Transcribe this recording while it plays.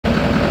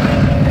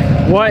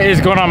What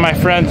is going on, my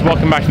friends?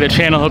 Welcome back to the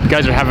channel. Hope you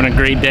guys are having a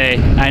great day.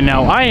 I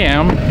know I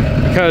am,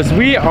 because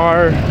we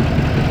are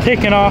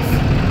taking off.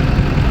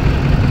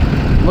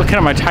 Looking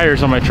at my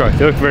tires on my truck,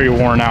 they look very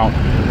worn out.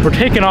 We're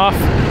taking off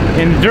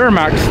in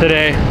Duramax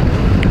today.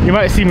 You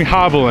might see me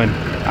hobbling.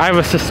 I have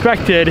a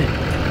suspected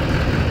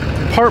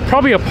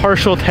probably a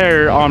partial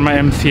tear on my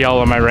MCL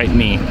on my right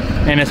knee,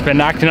 and it's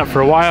been acting up for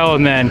a while,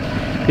 and then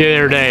the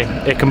other day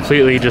it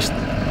completely just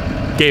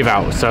gave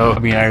out. So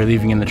Abby and I are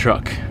leaving in the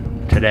truck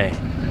today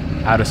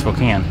out of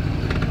Spokane.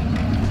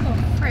 Oh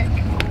frick.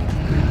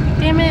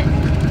 Damn it.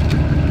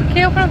 Can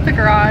you open up the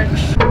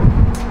garage?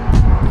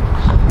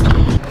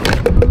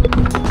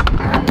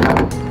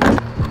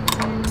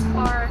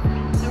 Or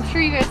I'm sure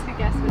you guys could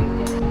guess what he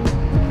did.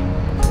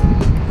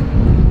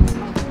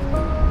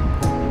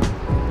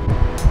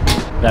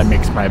 That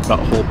makes my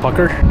butthole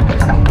pucker.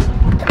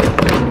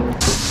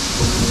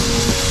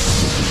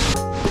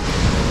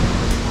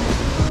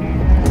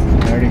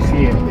 I already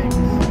see it.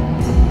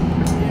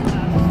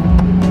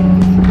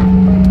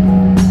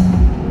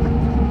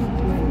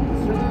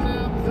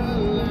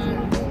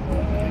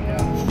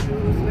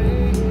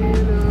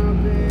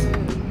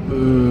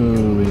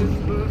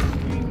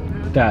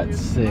 That's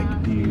sick,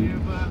 dude.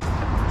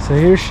 So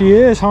here she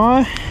is,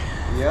 huh?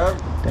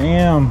 Yep.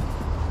 Damn.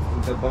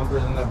 The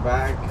bumpers in the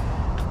back.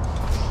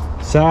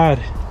 Sad.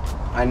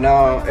 I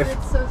know.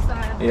 It's so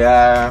sad.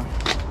 Yeah.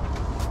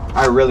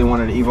 I really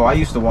wanted an Evo. I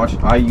used to watch.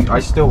 I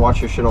still watch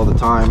your shit all the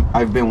time.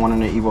 I've been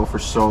wanting an Evo for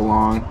so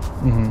long.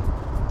 And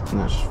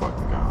that's just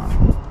fucking gone.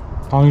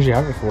 How long did you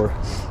have it for?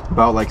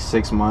 About like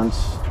 6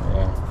 months.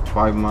 Yeah.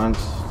 5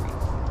 months.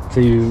 So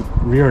you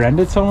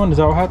rear-ended someone? Is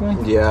that what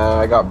happened? Yeah,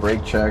 I got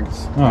brake checked.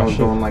 Oh, I was shit.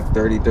 going like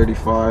 30,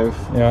 35.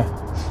 Yeah.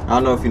 I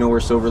don't know if you know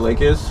where Silver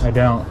Lake is. I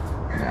don't.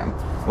 Yeah.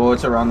 Well,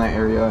 it's around that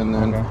area, and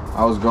then Okay.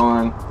 I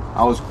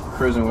was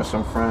cruising with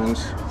some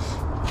friends,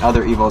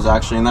 other Evos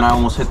actually, and then I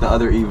almost hit the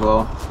other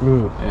Evo.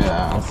 Ooh.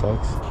 Yeah. That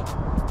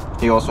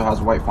sucks. He also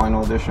has white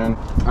Final Edition.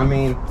 I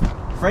mean,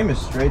 frame is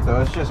straight though.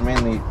 It's just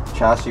mainly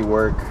chassis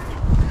work.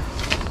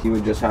 He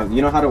would just have,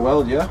 you know how to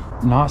weld, yeah?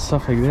 Not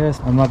stuff like this.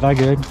 I'm not that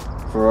good.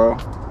 For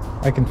real?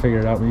 I can figure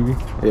it out, maybe.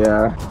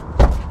 Yeah.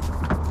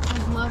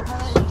 I love how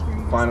that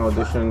interior Final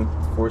Edition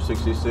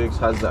 466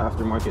 has the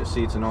aftermarket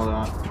seats and all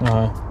that.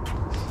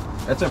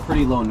 That's a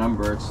pretty low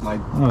number. It's like,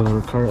 Oh,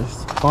 the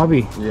cars.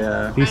 Bobby,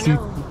 yeah. these I seats,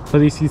 know. put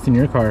these seats in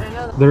your car. I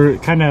know. They're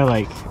kind of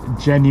like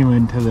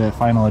genuine to the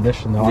Final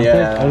Edition, though, aren't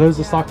Yeah. they? Are those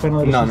the stock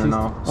Final Edition No, seats?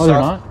 no. Oh, they're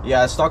not?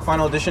 Yeah, stock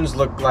Final Editions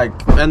look like,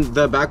 and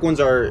the back ones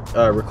are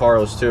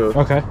Recaros too.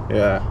 Okay.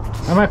 Yeah.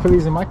 I might put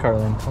these in my car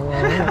then.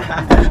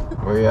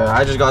 Well, yeah,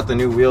 I just got the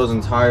new wheels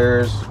and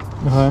tires.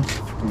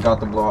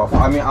 Got the blow off.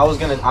 I mean, I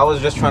was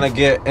just trying to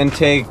get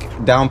intake,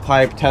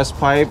 downpipe, test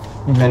pipe,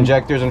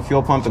 injectors and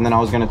fuel pump, and then I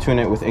was gonna tune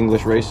it with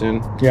English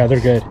Racing. Yeah,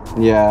 they're good.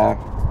 Yeah.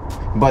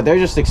 But they're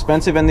just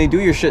expensive, and they do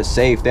your shit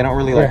safe. They don't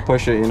really like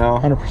push it, you know?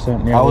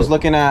 100%. Yeah, I was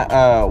looking at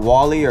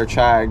Wally or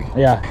Chag.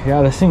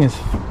 Yeah, this thing is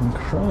fucking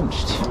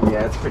crunched.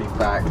 Yeah, it's pretty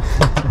packed.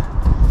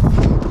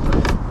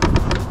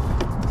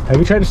 Have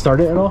you tried to start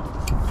it at all?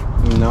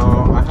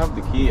 No, I have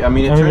the key. I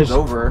mean, it turns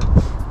over.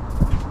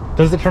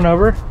 Does it turn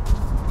over?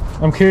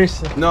 I'm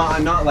curious. No,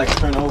 I'm not like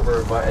turn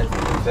over, but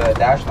the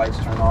dash lights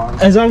turn on.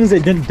 As long as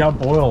it didn't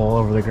dump oil all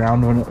over the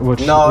ground,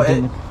 which No,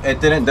 it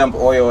didn't dump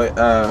oil.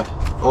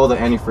 All the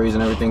antifreeze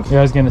and everything. Yeah,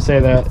 I was gonna say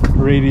that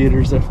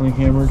radiator's definitely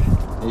hammered.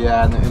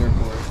 Yeah, and the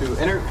intercooler too.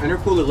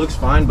 Intercooler looks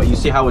fine, but you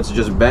see how it's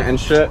just bent and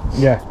shit?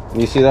 Yeah.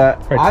 You see that?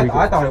 Right,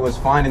 I thought it was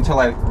fine until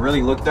I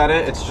really looked at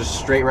it. It's just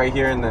straight right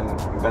here and then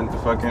bent the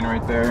fuck in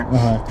right there.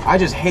 I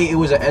just hate it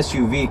was an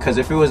SUV, because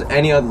if it was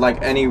any other, like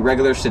any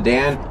regular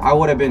sedan, I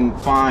would have been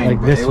fine.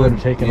 Like this would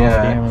have taken all the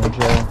damage.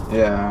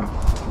 Yeah.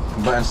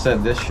 But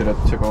instead this should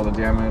have took all the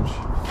damage.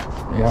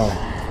 Yeah.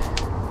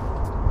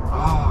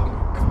 Oh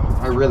my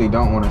god. I really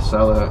don't want to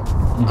sell it.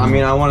 I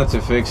mean, I wanted to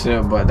fix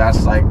it, but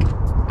that's like,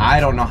 I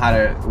don't know how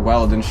to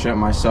weld and shit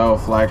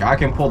myself. Like, I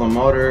can pull the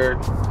motor.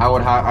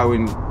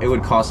 It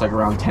would cost like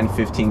around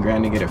 10-15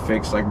 grand to get it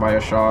fixed, like by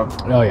a shop.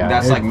 Oh yeah.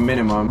 That's like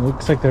minimum.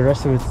 Looks like the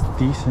rest of it's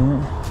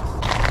decent.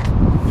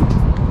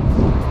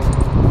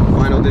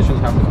 Final Editions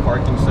have the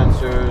parking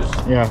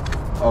sensors. Yeah.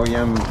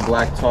 OEM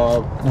black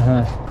top.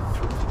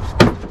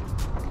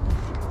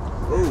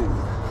 Ooh.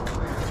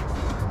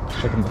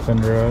 Checking the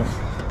fender out.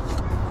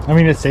 I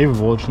mean, it's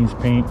savable. It just needs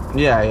paint.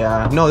 Yeah,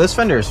 yeah. No, this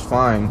fender is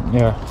fine.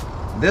 Yeah.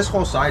 This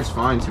whole side's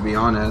fine, to be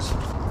honest.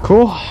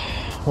 Cool.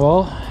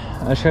 Well,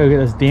 I just gotta get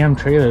this damn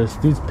trailer. This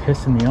dude's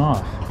pissing me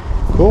off.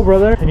 Cool,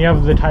 brother. And you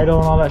have the title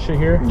and all that shit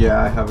here?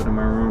 Yeah, I have it in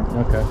my room.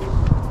 Okay.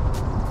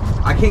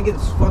 I can't get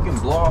this fucking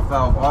blow-off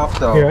valve off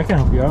though. Here, I can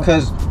help you out.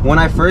 Because when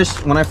I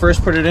first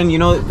put it in, you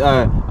know,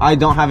 I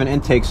don't have an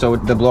intake, so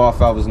the blow-off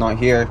valve is not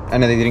here,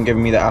 and then they didn't give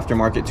me the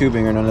aftermarket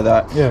tubing or none of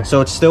that. Yeah.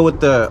 So it's still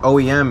with the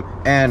OEM.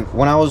 And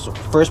when I was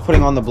first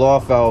putting on the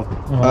blow-off valve,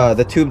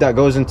 the tube that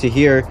goes into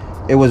here,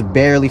 it was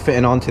barely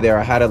fitting onto there.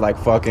 I had to like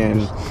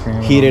fucking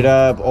heat it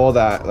up, all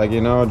that, like,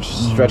 you know,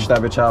 just stretch that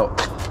bitch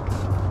out.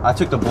 I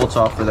took the bolts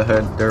off for the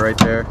hood. They're right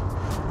there.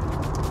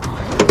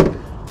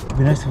 It'd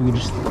be nice if we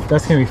just,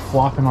 that's gonna be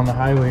flopping on the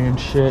highway and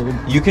shit.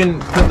 You can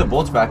put the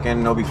bolts back in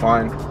and it'll be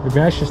fine. It'd be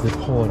nice just to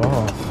pull it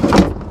off.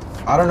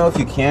 I don't know if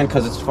you can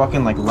because it's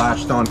fucking like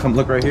latched on. Come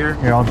look right here.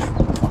 Here, I'll just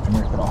fucking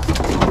rip it off.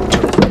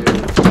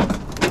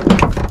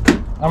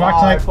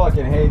 I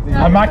fucking hate these.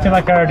 I'm acting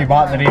like I already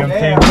bought the damn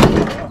thing.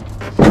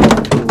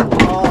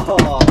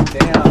 Oh,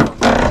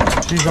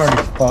 damn. She's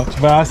already fucked,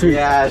 but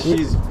yeah,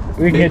 she's.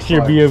 We can get to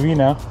your BOV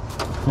now.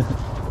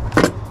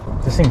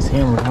 This thing's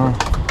hammered, huh?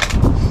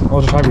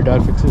 I'll just have your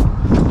dad fix it.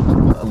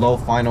 A low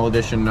final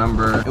edition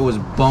number. It was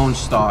bone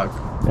stock.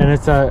 And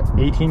it's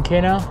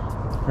 18K now?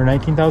 Or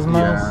 19,000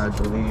 miles? Yeah, I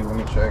believe. Let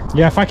me check.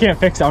 Yeah, if I can't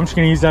fix it, I'm just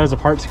gonna use that as a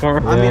parts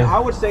car. I mean, I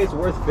would say it's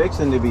worth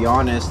fixing, to be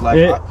honest. Like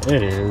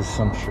it is,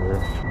 I'm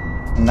sure.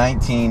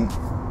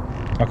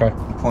 19.8. Okay.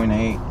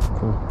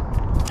 Cool.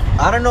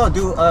 I don't know.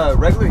 Do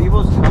regular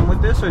Evos come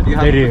with this, or do you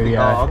have? They to do,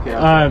 yeah. Oh, okay.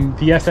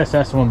 The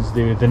SSS ones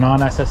do. The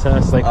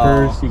non-SSS, like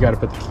hers, you got to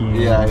put the key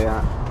in.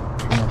 Yeah.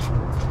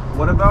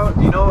 What about?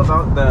 Do you know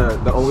about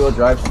the all-wheel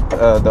drive?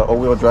 The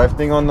all-wheel drive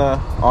thing on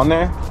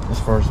there? As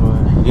far as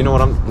what? You know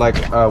what I'm like?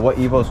 What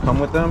Evos come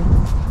with them?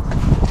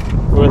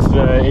 With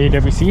the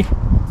AWC?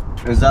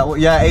 Is that what?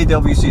 Yeah,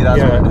 AWC.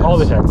 That's what it is. All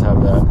the 10s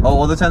have that. Oh,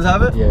 all the 10s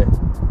have it? Yeah.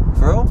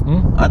 For real?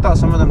 I thought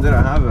some of them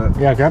didn't have it.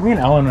 Yeah, grab me an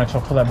Ellen and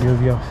I'll pull that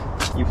BOV off.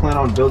 You plan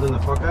on building the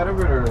fuck out of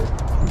it, or?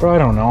 Bro, I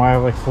don't know. I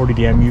have like 40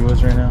 damn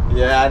Evos right now.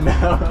 Yeah, I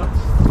know.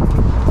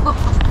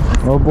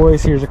 Well,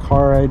 boys, here's a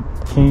car I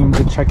came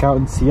to check out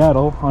in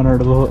Seattle on our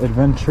little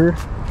adventure.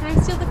 Can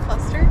I steal the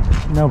cluster?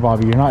 No,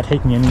 Bobby, you're not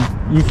taking any.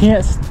 You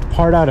can't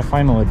part out a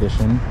Final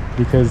Edition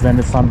because then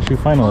it's not a true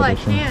Final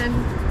Edition. Well, I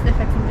can if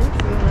I convince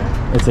you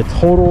of it. It's a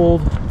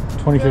totaled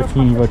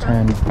 2015 Evo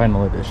 10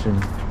 Final Edition.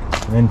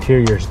 The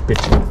interior's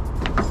bitchin'.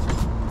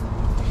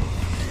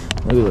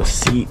 Look at the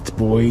seats,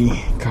 boy.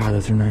 God,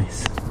 those are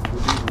nice.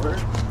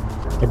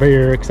 I bet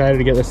you're excited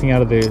to get this thing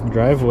out of the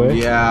driveway.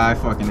 Yeah, I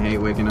fucking hate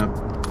waking up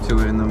to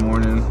it in the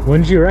morning.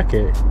 When did you wreck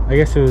it? I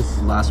guess it was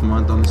last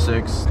month on the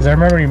 6th. Because I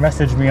remember you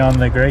messaged me on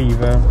the gray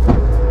Evo.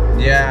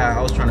 Yeah,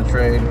 I was trying to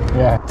trade.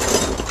 Yeah.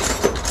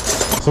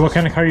 So what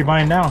kind of car are you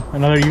buying now?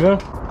 Another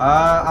Evo?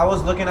 I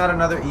was looking at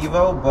another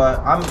Evo, but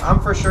I'm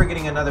for sure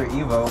getting another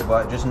Evo,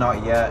 but just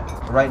not yet.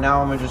 Right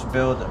now I'm gonna just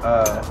build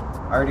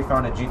I already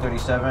found a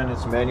G37,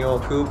 it's manual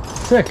coupe.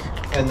 Sick.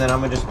 And then I'm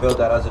gonna just build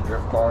that as a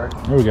drift car.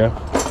 There we go.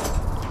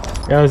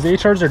 Yeah, those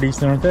HRs are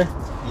decent, aren't they?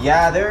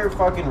 Yeah, they're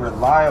fucking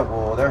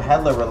reliable. They're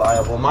hella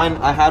reliable. Mine,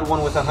 I had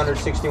one with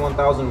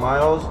 161,000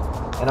 miles,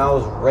 and I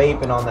was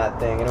raping on that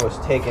thing, and it was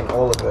taking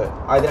all of it.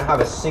 I didn't have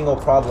a single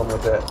problem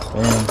with it.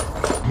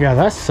 Damn. Yeah,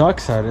 that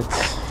sucks that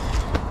it's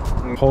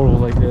total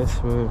like this,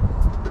 but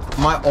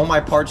all my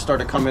parts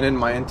started coming in,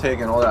 my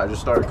intake and all that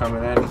just started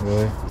coming in.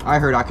 Really? I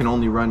heard I can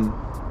only run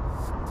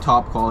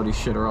top quality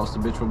shit or else the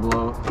bitch will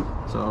blow.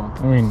 So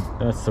I mean,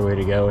 that's the way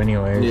to go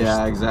anyway.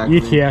 Yeah, exactly.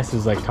 ETS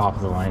is like top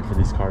of the line for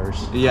these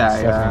cars. Yeah,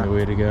 it's definitely the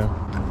way to go.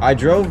 I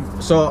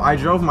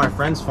drove my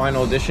friend's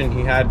Final Edition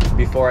he had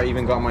before I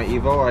even got my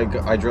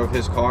Evo. I drove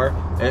his car.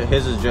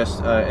 His is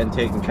just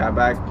intake and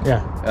catback.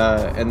 Yeah.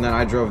 And then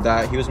I drove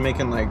that. He was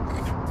making like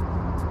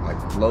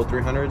low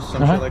 300s,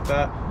 some shit like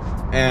that.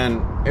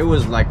 And it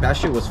was like, that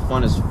shit was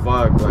fun as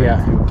fuck. Like,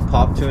 yeah.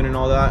 Pop tune and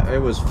all that. It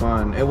was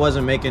fun. It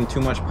wasn't making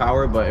too much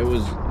power, but it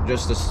was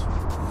just a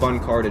fun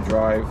car to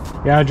drive.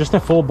 Yeah, just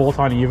a full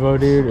bolt-on Evo,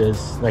 dude,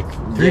 is like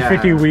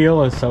 350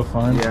 wheel is so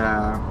fun.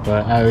 Yeah.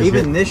 But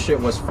even this shit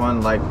was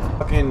fun. Like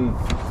fucking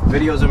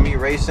videos of me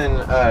racing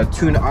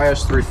tuned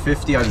IS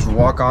 350. I just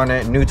walk on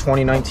it. New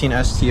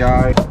 2019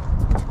 STI.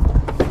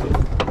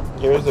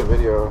 Here's the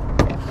video.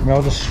 Maybe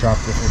I'll just strap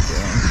this with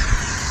you.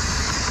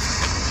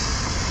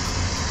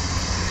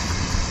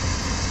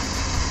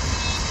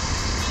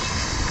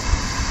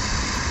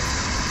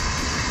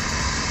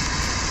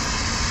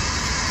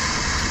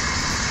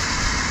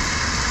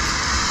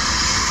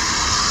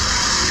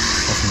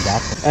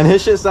 And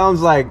his shit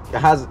sounds like it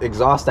has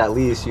exhaust at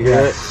least. You hear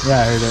it? Yeah,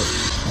 I heard it.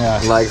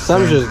 Yeah. Like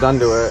something's just done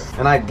to it.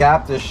 And I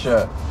gapped this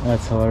shit.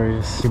 That's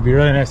hilarious. It'd be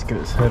really nice to get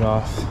his hood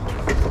off.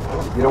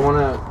 You don't want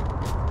to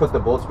put the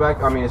bolts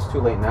back? I mean, it's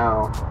too late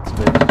now.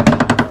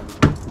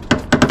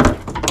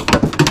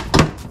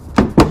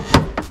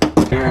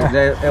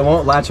 It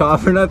won't latch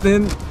off or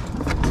nothing.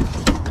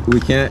 We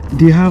can't.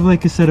 Do you have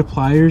like a set of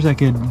pliers I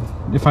could,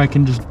 if I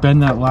can just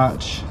bend that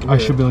latch, I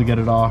should be able to get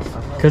it off.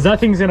 Because that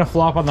thing's gonna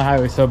flop on the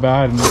highway so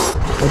bad. And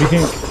what do you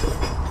think?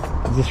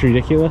 Is this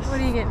ridiculous?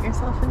 What are you getting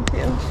yourself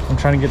into? I'm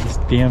trying to get this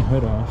damn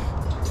hood off.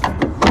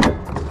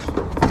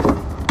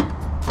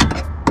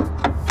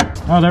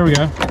 Oh, there we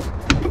go.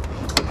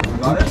 You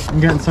got it? I'm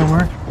getting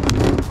somewhere.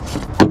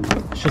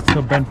 Shit's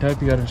still bent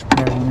up, you gotta just put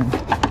it in.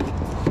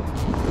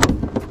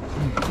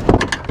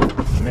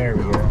 There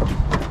we go.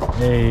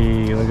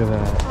 Hey, look at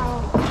that.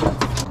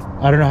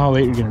 I don't know how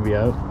late you're gonna be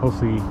out.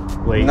 Hopefully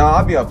late. No,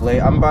 I'll be up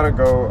late. I'm about to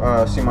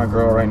go see my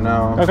girl right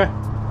now. Okay.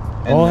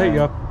 I'll hit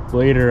you up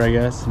later, I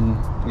guess. And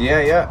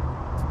yeah.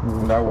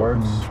 That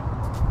works.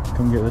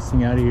 Come get this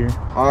thing out of here.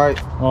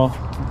 Alright. Well,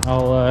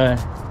 I'll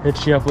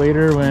hit you up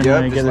later when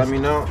I just let me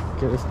know.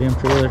 Get this damn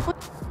trailer.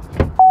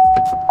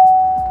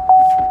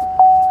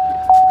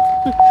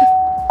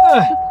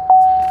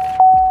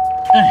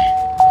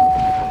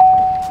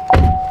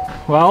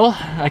 Well,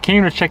 I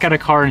came to check out a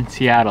car in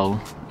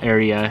Seattle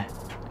area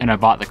and I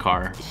bought the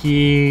car.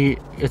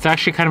 It's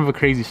actually kind of a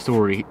crazy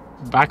story.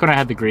 Back when I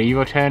had the gray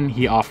Evo 10,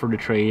 he offered to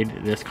trade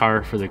this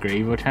car for the gray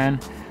Evo 10,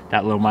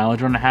 that low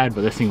mileage one I had,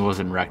 but this thing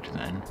wasn't wrecked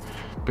then.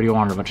 But he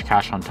wanted a bunch of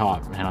cash on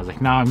top. And I was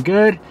like, nah, I'm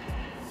good.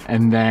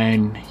 And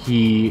then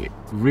he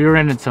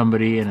rear-ended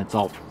somebody and it's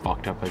all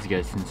fucked up, as you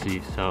guys can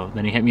see. So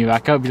then he hit me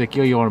back up. He's like,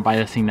 yo, you want to buy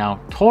this thing now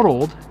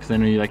totaled? Because I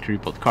know you like to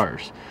rebuild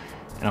cars.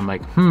 And I'm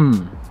like,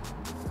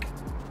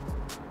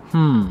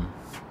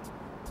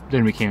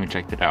 Then we came and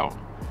checked it out.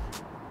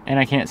 And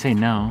I can't say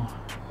no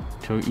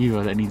to an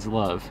Evo that needs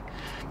love.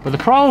 But the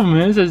problem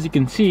is, as you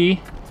can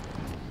see,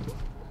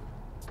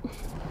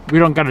 we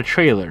don't got a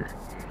trailer.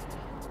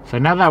 So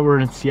now that we're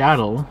in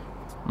Seattle,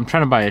 I'm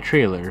trying to buy a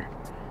trailer.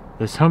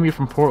 This homie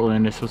from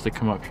Portland is supposed to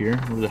come up here.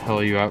 Where the hell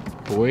are you at,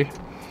 boy?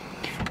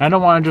 And I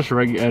don't want just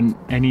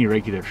any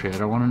regular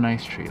trailer. I want a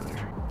nice trailer.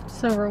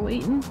 So we're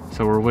waiting?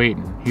 So we're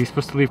waiting. He was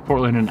supposed to leave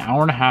Portland an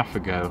hour and a half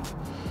ago.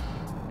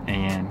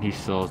 And he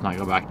still has not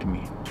got back to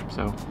me.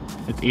 So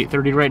it's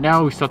 8:30 right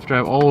now. We still have to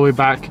drive all the way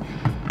back.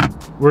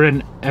 We're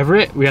in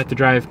Everett. We have to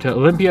drive to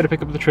Olympia to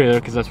pick up the trailer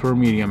because that's where we're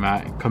meeting him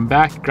at. Come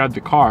back, grab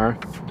the car,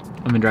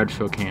 and then drive to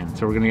Spokane.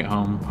 So we're gonna get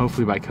home,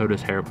 hopefully by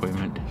Coda's hair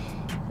appointment.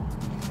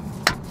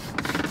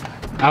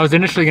 I was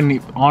initially gonna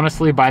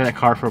honestly buy that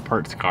car for a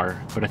parts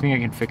car, but I think I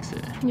can fix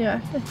it. Yeah,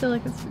 I feel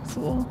like it's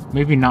fixable.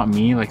 Maybe not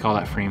me, like all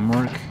that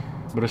framework,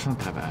 but it's not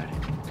that bad.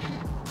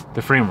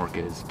 The framework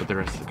is, but the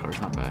rest of the car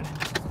is not bad.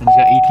 And it's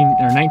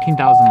got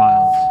 19,000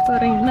 miles.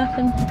 That ain't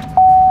nothing.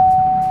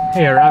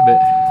 Hey, a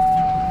rabbit.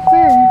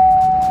 Where?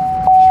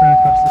 Just ran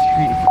across the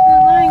street.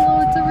 You're lying.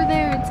 Oh, it's over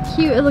there. It's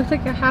cute. It looks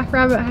like a half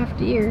rabbit, half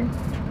deer.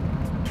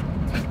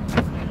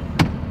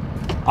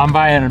 I'm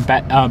buying a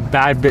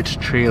bad bitch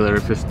trailer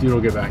if this dude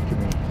will get back to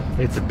me.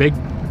 It's a big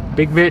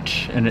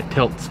bitch and it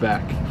tilts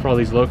back. For all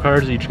these low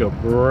cars, you just go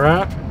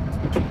brap.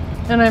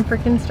 And I'm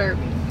freaking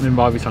starving. And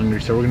Bobby's hungry,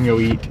 so we're gonna go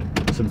eat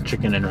some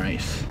chicken and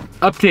rice.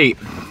 Update.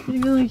 I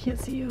really can't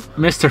see you.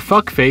 Mr.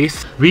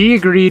 Fuckface, we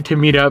agreed to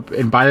meet up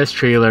and buy this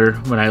trailer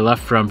when I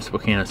left from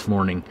Spokane this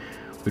morning.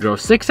 We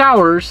drove 6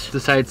 hours,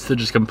 decides to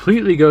just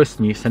completely ghost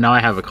me, so now I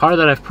have a car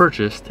that I've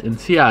purchased in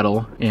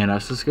Seattle, and I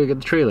was just gonna get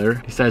the trailer.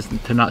 He decides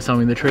to not sell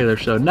me the trailer,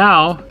 so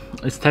now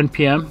it's 10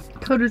 p.m.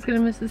 Coda's gonna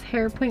miss his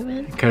hair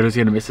appointment. Coda's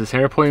gonna miss his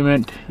hair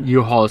appointment.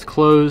 U-Haul is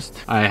closed.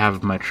 I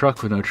have my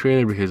truck with no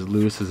trailer because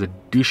Lewis is a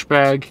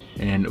douchebag,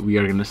 and we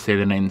are gonna stay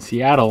the night in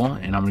Seattle,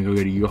 and I'm gonna go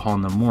get a U-Haul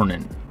in the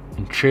morning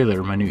and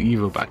trailer my new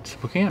Evo back to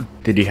Spokane.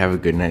 Did you have a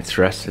good night's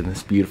rest in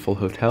this beautiful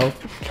hotel?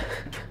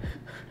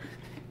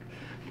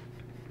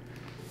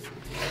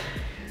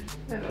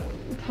 I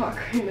don't talk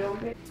right now,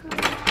 babe.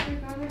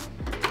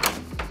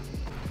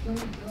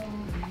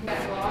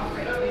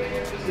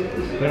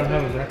 They don't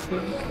have a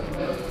breakfast?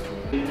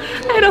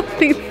 I don't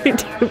think they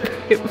do,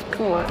 babe.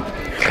 Come on.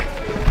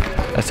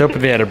 I was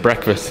hoping they had a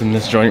breakfast in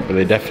this joint, but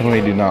they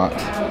definitely do not.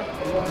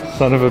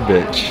 Son of a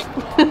bitch.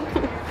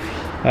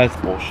 That's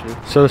bullshit.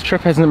 So this trip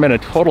hasn't been a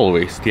total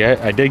waste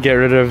yet. I did get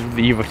rid of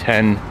the Evo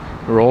 10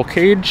 roll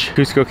cage,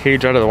 Cusco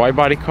cage out of the wide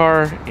body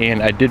car,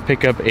 and I did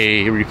pick up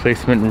a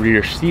replacement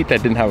rear seat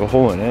that didn't have a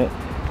hole in it.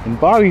 And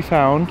Bobby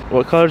found,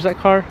 what color is that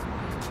car?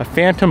 A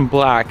Phantom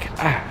Black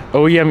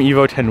OEM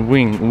Evo 10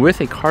 wing with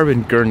a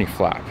carbon gurney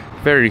flap.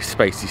 Very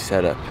spicy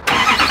setup.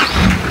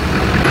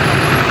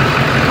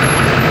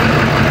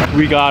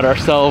 We got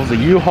ourselves a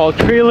U-Haul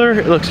trailer.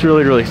 It looks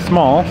really, really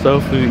small, so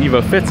hopefully the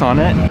Evo fits on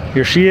it.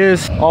 Here she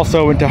is.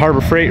 Also went to Harbor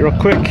Freight real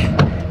quick,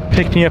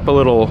 picked me up a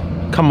little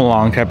come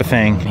along type of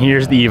thing.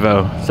 Here's the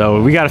Evo.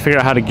 So we got to figure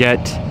out how to get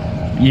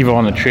Evo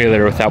on the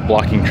trailer without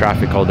blocking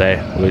traffic all day,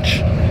 which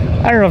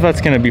I don't know if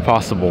that's going to be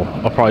possible.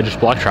 I'll probably just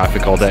block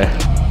traffic all day.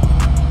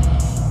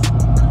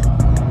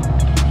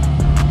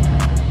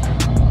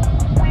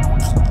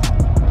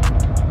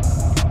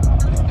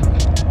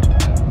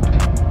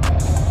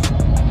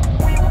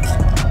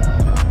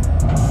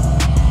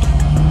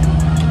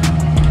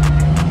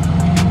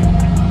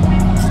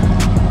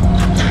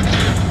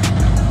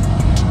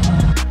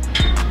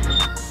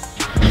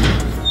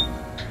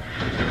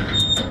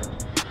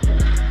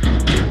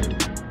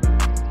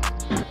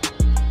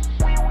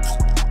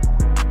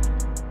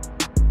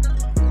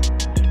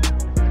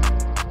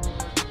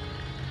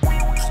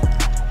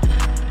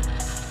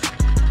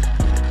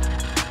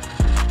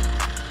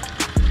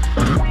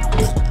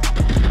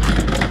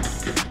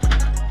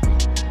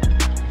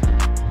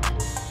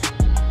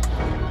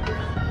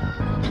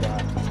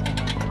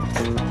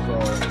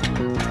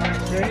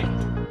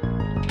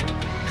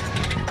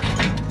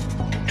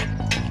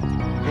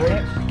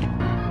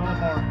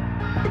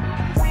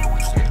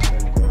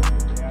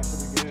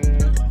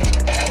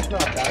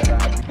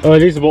 Oh, are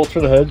these the bolts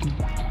for the hood?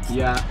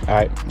 Yeah.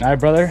 Alright,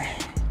 brother.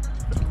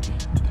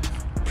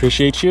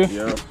 Appreciate you.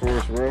 Yeah, of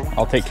course, bro.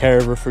 I'll take care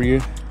of her for you.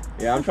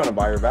 Yeah, I'm trying to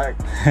buy her back.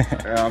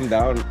 Yeah, I'm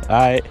down.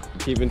 Alright.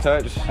 Keep in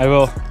touch. I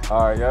will.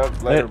 Alright, yeah.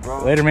 Later,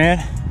 bro. Later, man.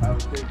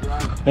 Have a good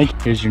drive. Thank you.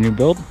 Here's your new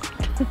build.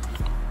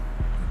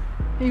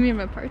 You mean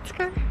my parts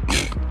car?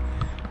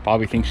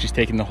 Bobby thinks she's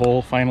taking the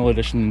whole Final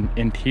Edition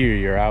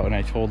interior out, and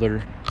I told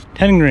her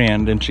 10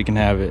 grand and she can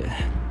have it.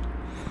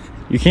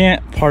 You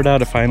can't part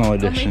out a Final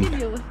Edition. I'll make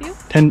a deal with you.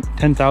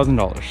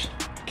 $10,000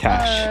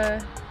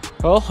 cash.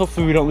 Well,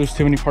 hopefully we don't lose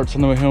too many parts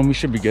on the way home. We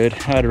should be good.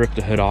 I had to rip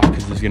the hood off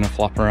because it's gonna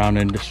flop around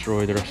and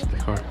destroy the rest of the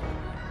car.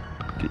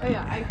 Oh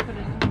yeah, I put it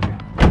in here.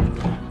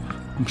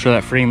 I'm sure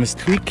that frame is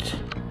tweaked.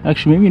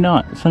 Actually, maybe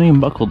not. It's not even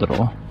buckled at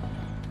all.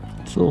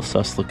 It's a little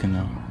sus looking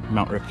though.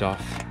 Mount ripped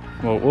off.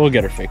 Well, we'll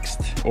get her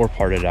fixed or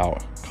parted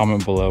out.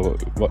 Comment below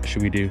what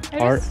should we do.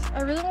 Part?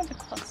 I really want the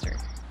cluster.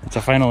 It's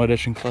a Final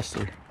Edition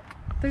cluster.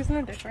 There's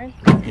no difference.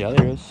 Yeah,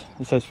 there is.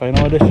 It says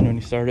Final Edition when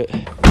you start it.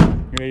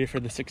 You ready for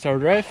the 6-hour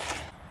drive?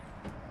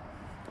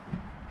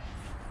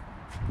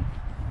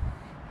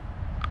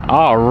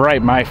 All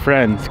right, my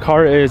friends,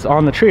 car is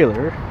on the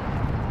trailer,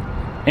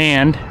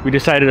 and we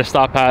decided to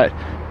stop at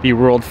the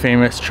world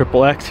famous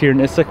XXX here in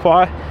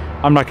Issaquah.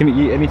 I'm not gonna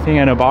eat anything,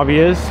 I know Bobby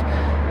is,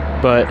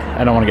 but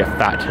I don't want to get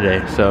fat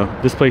today. So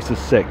this place is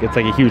sick. It's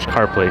like a huge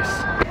car place.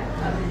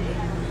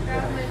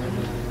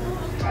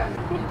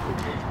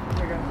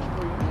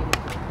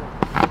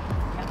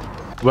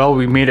 Well,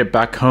 we made it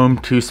back home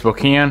to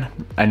Spokane.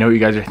 I know what you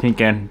guys are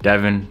thinking,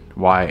 Devin,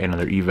 why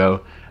another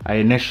Evo? I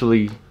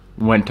initially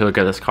went to look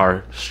at this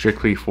car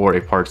strictly for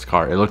a parts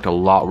car. It looked a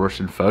lot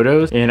worse in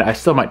photos, and I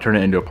still might turn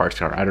it into a parts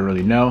car. I don't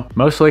really know.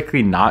 Most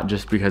likely not,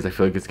 just because I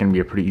feel like it's gonna be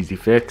a pretty easy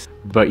fix.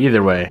 But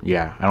either way,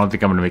 yeah, I don't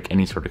think I'm gonna make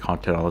any sort of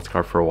content on this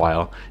car for a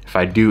while if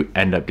I do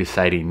end up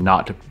deciding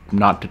not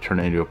to turn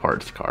it into a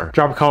parts car.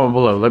 Drop a comment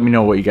below, let me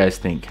know what you guys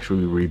think. Should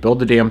we rebuild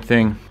the damn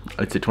thing?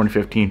 It's a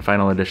 2015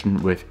 Final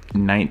Edition with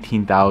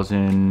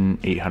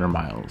 19,800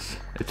 miles.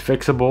 It's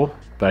fixable,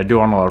 but I do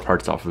want a lot of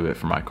parts off of it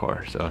for my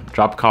car. So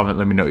drop a comment,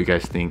 let me know what you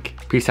guys think.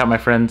 Peace out, my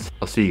friends.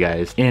 I'll see you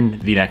guys in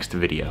the next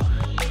video.